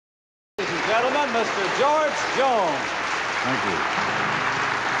gentlemen, Mr. George Jones. Thank you.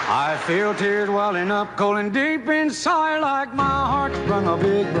 I feel tears welling up cold and deep inside like my heart's sprung a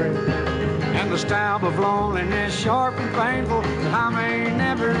big break. And the stab of loneliness sharp and painful that I may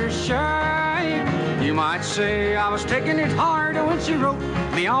never shake. You might say I was taking it hard when she wrote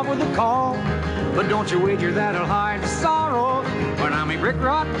me off with a call. But don't you wager that'll hide the sorrow when I may break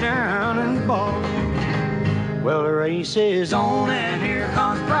right down and bawl. Well, the race is on and here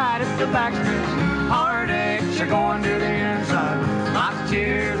comes pride at the backstretch. Heartaches are going to the inside. My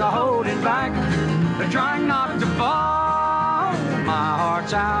tears are holding back. They're trying not to fall. My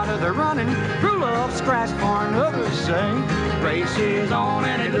heart's out of the running. True love scratched for another say. Race is on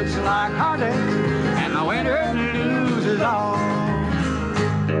and it looks like heartache. And the winner loses all.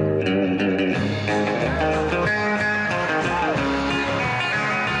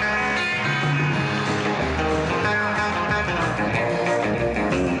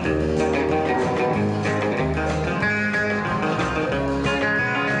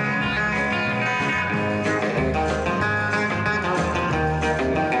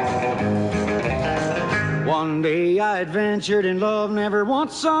 One day I adventured in love, never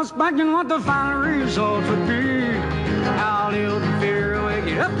once suspecting what the final result would be. How little fear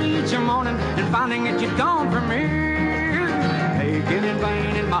waking up each morning and finding that you'd gone from me. Aching in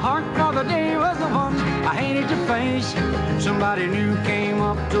vain in my heart for the day was the one I hated to face. Somebody new came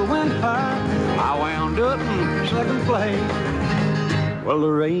up to win her. I wound up in second place. Well, the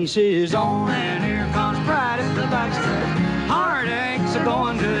race is on and here comes pride at the backstretch. Heartaches are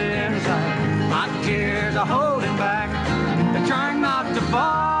going to the inside. My tears are holding back. They're trying not to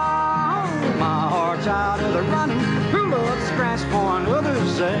fall. My heart's out of the running. True love scratched for another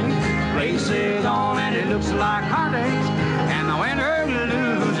say. Race is on and it looks like heartaches.